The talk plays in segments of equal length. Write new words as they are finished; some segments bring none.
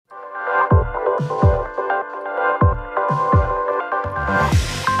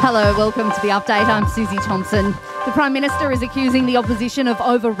Hello, welcome to The Update. I'm Susie Thompson. The Prime Minister is accusing the opposition of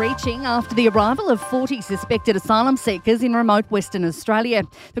overreaching after the arrival of 40 suspected asylum seekers in remote Western Australia.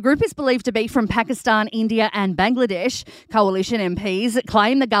 The group is believed to be from Pakistan, India and Bangladesh. Coalition MPs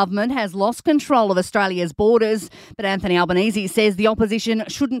claim the government has lost control of Australia's borders, but Anthony Albanese says the opposition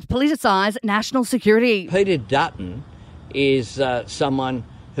shouldn't politicise national security. Peter Dutton is someone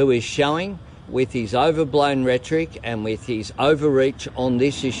who is showing, with his overblown rhetoric and with his overreach on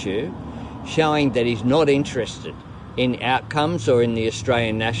this issue, showing that he's not interested in outcomes or in the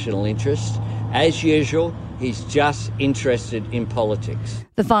Australian national interest. As usual, he's just interested in politics.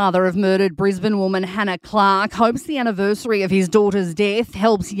 The father of murdered Brisbane woman Hannah Clarke hopes the anniversary of his daughter's death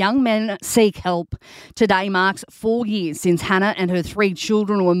helps young men seek help. Today marks 4 years since Hannah and her 3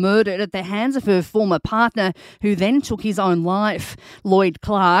 children were murdered at the hands of her former partner, who then took his own life. Lloyd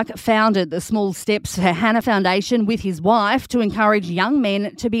Clarke founded the Small Steps for Hannah Foundation with his wife to encourage young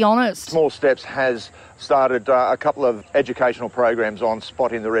men to be honest. Small Steps has started a couple of educational programs on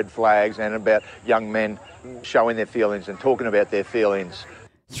spotting the red flags and about young men showing their feelings and talking about their feelings.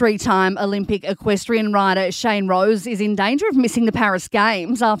 3-time Olympic equestrian rider Shane Rose is in danger of missing the Paris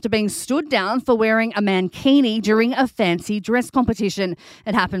Games after being stood down for wearing a mankini during a fancy dress competition.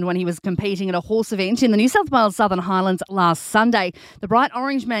 It happened when he was competing at a horse event in the New South Wales Southern Highlands last Sunday. The bright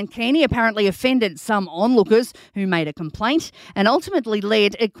orange mankini apparently offended some onlookers who made a complaint and ultimately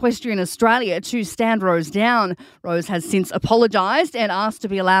led Equestrian Australia to stand Rose down. Rose has since apologised and asked to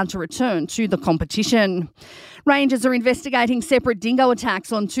be allowed to return to the competition. Rangers are investigating separate dingo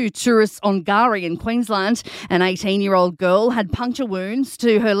attacks on 2 tourists on Gari in Queensland. An 18-year-old girl had puncture wounds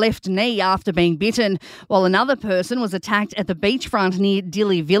to her left knee after being bitten, while another person was attacked at the beachfront near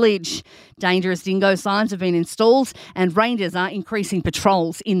Dilly Village. Dangerous dingo signs have been installed and Rangers are increasing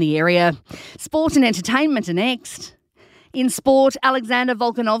patrols in the area. Sport and entertainment are next. In sport, Alexander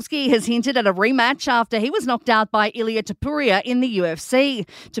Volkanovski has hinted at a rematch after he was knocked out by Ilia Topuria in the UFC.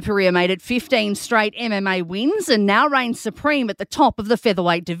 Topuria made it 15 straight MMA wins and now reigns supreme at the top of the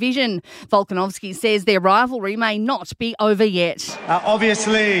featherweight division. Volkanovski says their rivalry may not be over yet.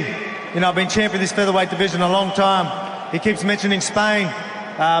 Obviously, I've been champion of this featherweight division a long time. He keeps mentioning Spain.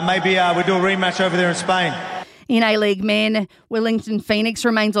 Maybe we'll do a rematch over there in Spain. In A-League men, Wellington Phoenix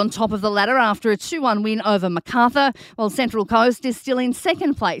remains on top of the ladder after a 2-1 win over Macarthur, while Central Coast is still in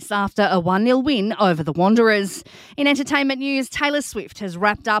second place after a 1-0 win over the Wanderers. In entertainment news, Taylor Swift has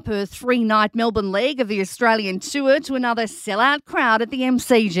wrapped up her 3-night Melbourne leg of the Australian tour to another sellout crowd at the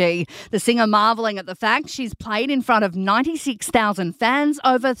MCG. The singer marvelling at the fact she's played in front of 96,000 fans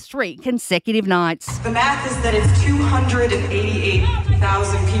over 3 consecutive nights. The math is that it's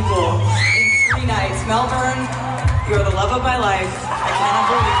 288,000 people in 3 nights. Melbourne, you're the love of my life. I cannot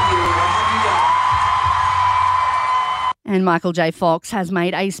believe you. What have you done? And Michael J. Fox has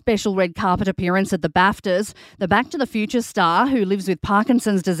made a special red carpet appearance at the BAFTAs. The Back to the Future star, who lives with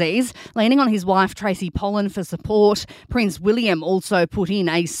Parkinson's disease, leaning on his wife Tracy Pollan for support. Prince William also put in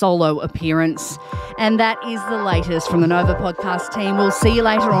a solo appearance. And that is the latest from the Nova podcast team. We'll see you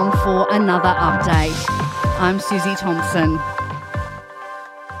later on for another update. I'm Susie Thompson.